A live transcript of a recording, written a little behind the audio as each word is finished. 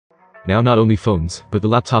Now not only phones, but the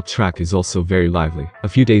laptop track is also very lively. A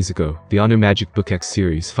few days ago, the Honor MagicBook X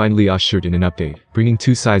series finally ushered in an update, bringing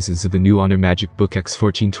two sizes of the new Honor MagicBook X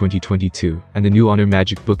 14 2022 and the new Honor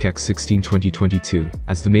MagicBook X 16 2022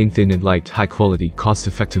 as the main thin and light, high-quality,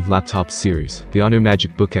 cost-effective laptop series. The Honor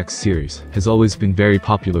MagicBook X series has always been very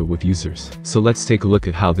popular with users, so let's take a look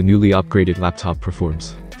at how the newly upgraded laptop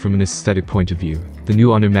performs. From an aesthetic point of view, the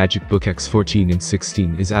new Honor MagicBook X 14 and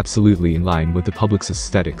 16 is absolutely in line with the public's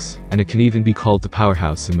aesthetics, and it can even be called the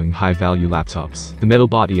powerhouse among high-value laptops. The metal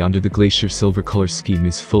body under the glacier silver color scheme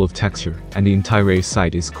is full of texture, and the entire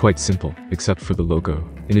side is quite simple, except for the logo.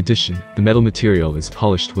 In addition, the metal material is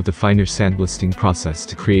polished with a finer sandblasting process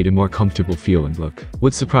to create a more comfortable feel and look.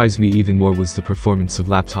 What surprised me even more was the performance of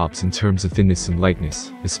laptops in terms of thinness and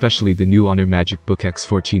lightness, especially the new Honor MagicBook X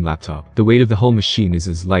 14 laptop. The weight of the whole machine is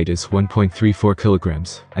as light as 1.34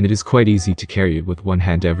 kilograms, and it is quite easy to carry it with one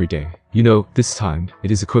hand every day. You know, this time,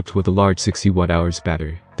 it is equipped with a large 60 watt-hours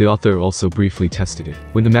battery. The author also briefly tested it.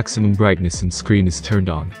 When the maximum brightness and screen is turned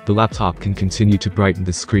on, the laptop can continue to brighten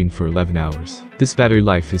the screen for 11 hours. This battery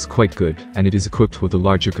life is quite good, and it is equipped with a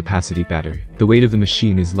larger capacity battery. The weight of the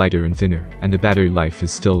machine is lighter and thinner, and the battery life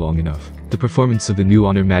is still long enough. The performance of the new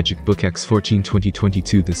Honor MagicBook X 14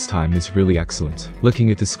 2022 this time is really excellent. Looking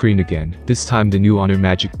at the screen again, this time the new Honor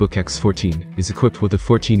MagicBook X 14 is equipped with a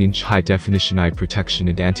 14-inch high-definition eye protection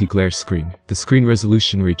and anti-glare screen. The screen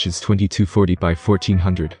resolution reaches 2240 by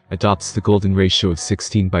 1400, adopts the golden ratio of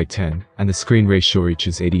 16 by 10, and the screen ratio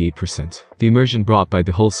reaches 88%. The immersion brought by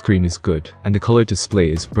the whole screen is good, and the color display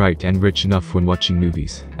is bright and rich enough when watching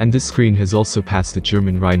movies. And this screen has also passed the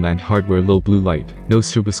German Rhineland hardware low blue light, no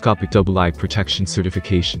stroboscopic double eye protection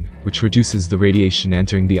certification, which reduces the radiation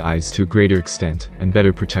entering the eyes to a greater extent and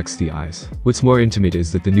better protects the eyes. What's more intimate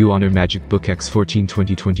is that the new Honor MagicBook X 14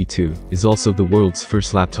 2022 is also the world's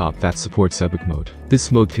first laptop that supports ebook mode.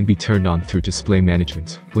 This mode can be turned on through display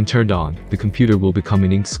management. When turned on, the computer will become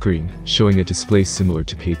an ink screen, showing a display similar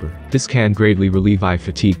to paper. This can greatly relieve eye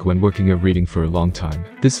fatigue when working or reading for a long time.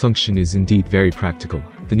 This function is indeed very practical.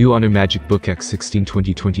 The new Honor MagicBook X 16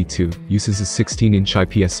 2022 uses a 16-inch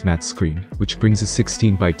IPS matte screen, which brings a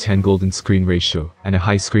 16 by 10 golden screen ratio and a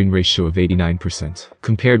high screen ratio of 89%.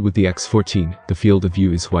 Compared with the X 14, the field of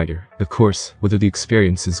view is wider. Of course, whether the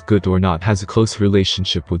experience is good or not has a close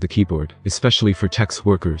relationship with the keyboard, especially for tech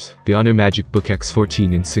workers. The Honor MagicBook X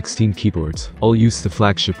 14 and 16 keyboards all use the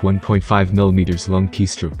flagship 1.5mm long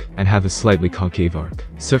keystroke and have a slightly concave arc.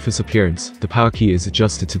 Surface appearance: the power key is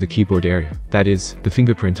adjusted to the keyboard area, that is, the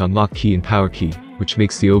fingerprint unlock key and power key, which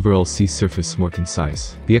makes the overall C surface more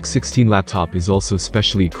concise. The X16 laptop is also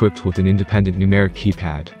specially equipped with an independent numeric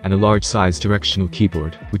keypad and a large-size directional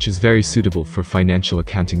keyboard, which is very suitable for financial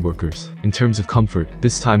accounting workers. In terms of comfort,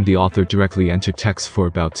 this time the author directly entered text for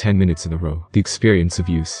about 10 minutes in a row. The experience of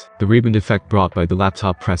use: the rebound effect brought by the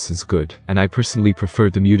laptop press is good, and I personally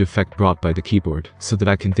prefer the mute effect brought by the keyboard, so that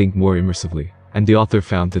I can think more immersively. And the author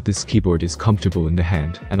found that this keyboard is comfortable in the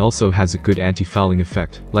hand and also has a good anti-fouling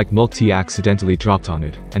effect, like multi accidentally dropped on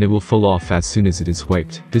it, and it will fall off as soon as it is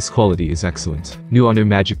wiped. This quality is excellent. New Honor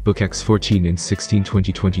MagicBook X 14 and 16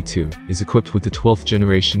 2022 is equipped with the 12th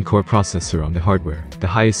generation core processor on the hardware. The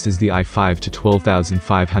highest is the i5 to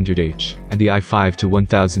 12500H, and the i5 to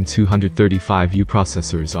 1235U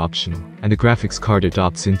processor is optional. And the graphics card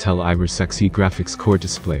adopts Intel Iris Xe graphics core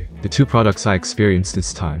display. The two products I experienced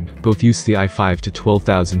this time both use the i5 to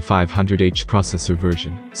 12500H processor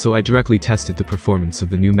version, so I directly tested the performance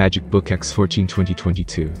of the new MagicBook X 14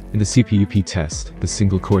 2022. In the CPU test, the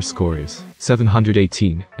single core score is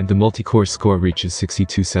 718, and the multi-core score reaches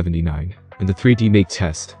 6279. In the 3D Make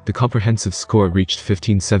test, the comprehensive score reached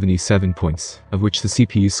 1577 points, of which the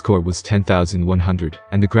CPU score was 10,100,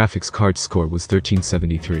 and the graphics card score was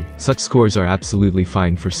 1373. Such scores are absolutely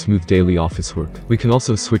fine for smooth daily office work. We can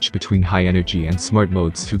also switch between high energy and smart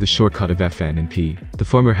modes through the shortcut of FN and P. The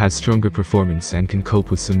former has stronger performance and can cope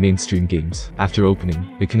with some mainstream games. After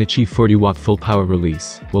opening, it can achieve 40-watt full power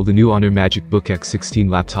release, while the new Honor MagicBook X 16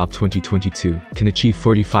 laptop 2022 can achieve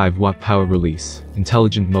 45-watt power release.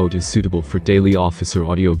 Intelligent mode is suitable for daily office or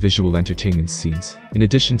audio-visual entertainment scenes. In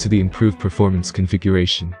addition to the improved performance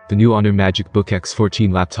configuration, the new Honor MagicBook X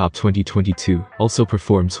 14 laptop 2022 also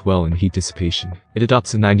performs well in heat dissipation. It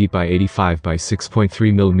adopts a 90 by 85 by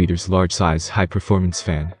 6.3mm large-size high-performance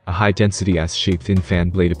fan, a high-density S-shaped thin fan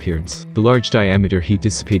blade appearance. The large-diameter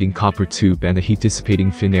heat-dissipating copper tube and the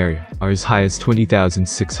heat-dissipating fin area are as high as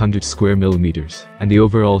 20,600 square millimeters, and the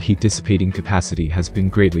overall heat-dissipating capacity has been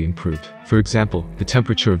greatly improved. For example, the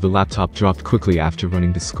temperature of the laptop dropped quickly after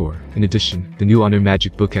running the score. In addition, the new Honor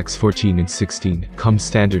MagicBook X 14 and 16 comes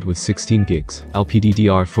standard with 16 gigs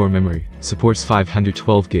LPDDR4 memory, supports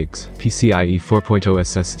 512 gigs, PCIe 4.0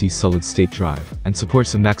 SSD solid-state drive, and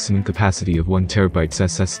supports a maximum capacity of 1 TB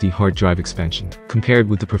SSD hard drive expansion. Compared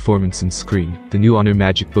with the performance and screen, the new Honor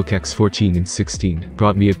MagicBook X 14 and 16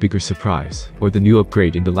 brought me a bigger surprise, or the new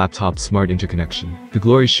upgrade in the laptop smart interconnection. The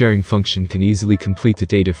Glory sharing function can easily complete the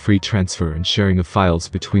data-free transfer and sharing of files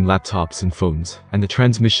between laptops and phones, and the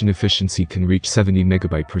transmission efficiency can reach 70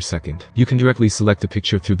 MB per second. You can directly select a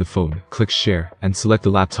picture through the phone, click share, and select the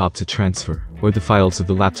laptop to transfer, or the files of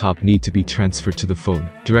the laptop need to be transferred to the phone.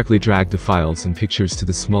 Directly drag the files and pictures to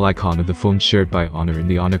the small icon of the phone shared by Honor in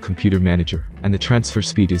the Honor Computer Manager, and the transfer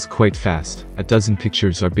speed is quite fast. A dozen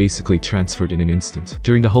pictures are basically transferred in an instant.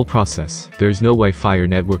 During the whole process, there is no Wi-Fi or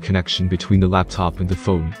network connection between the laptop and the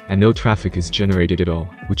phone, and no traffic is generated at all,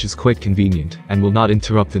 which is quite convenient, and will not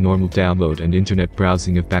interrupt the normal download and internet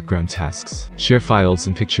browsing of background tasks. Share files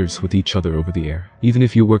and pictures with each other over the air. Even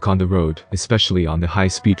if you work on the road, especially on the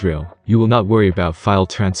high-speed rail, you will not worry about file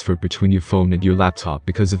transfer between your phone and your laptop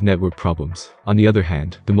because of network problems. On the other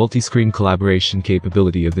hand, the multi-screen collaboration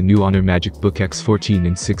capability of the new Honor MagicBook X 14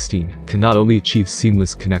 and 16 can not only achieve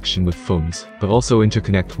seamless connection with phones, but also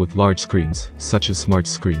interconnect with large screens, such as smart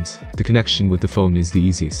screens. The connection with the phone is the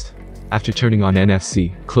easiest. After turning on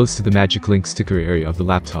NFC, close to the Magic Link sticker area of the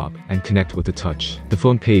laptop, and connect with the touch, the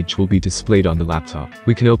phone page will be displayed on the laptop.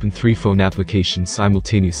 We can open 3 phone applications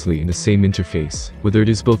simultaneously in the same interface, whether it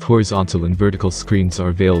is both horizontal and vertical screens are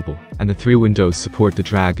available, and the 3 windows support the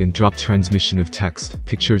drag and drop transmission of text,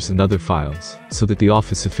 pictures and other files, so that the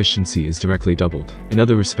office efficiency is directly doubled. In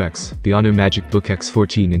other respects, the Honor MagicBook X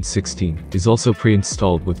 14 and 16 is also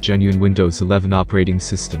pre-installed with genuine Windows 11 operating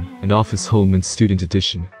system, and Office Home and Student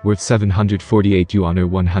Edition, worth $748 or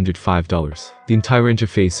 $105. The entire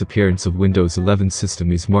interface appearance of Windows 11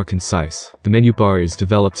 system is more concise. The menu bar is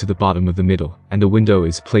developed to the bottom of the middle, and a window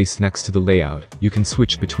is placed next to the layout. You can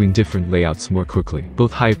switch between different layouts more quickly.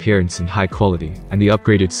 Both high appearance and high quality, and the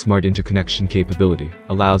upgraded smart interconnection capability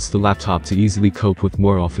allows the laptop to easily cope with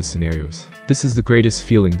more office scenarios. This is the greatest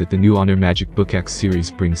feeling that the new Honor MagicBook X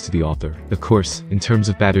series brings to the author. Of course, in terms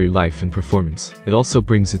of battery life and performance, it also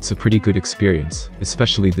brings a pretty good experience,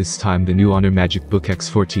 especially this time the new Honor MagicBook X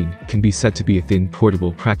 14 can be said to be a thin,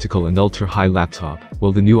 portable, practical and ultra-high laptop,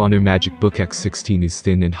 while the new Honor MagicBook X 16 is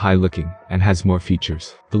thin and high-looking, and has more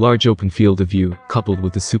features. The large open field of view, coupled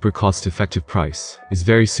with the super cost-effective price, is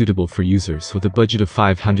very suitable for users with a budget of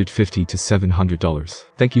 $550 to $700.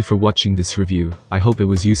 Thank you for watching this review. I hope it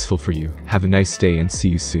was useful for you. Have a nice day and see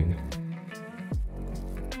you soon.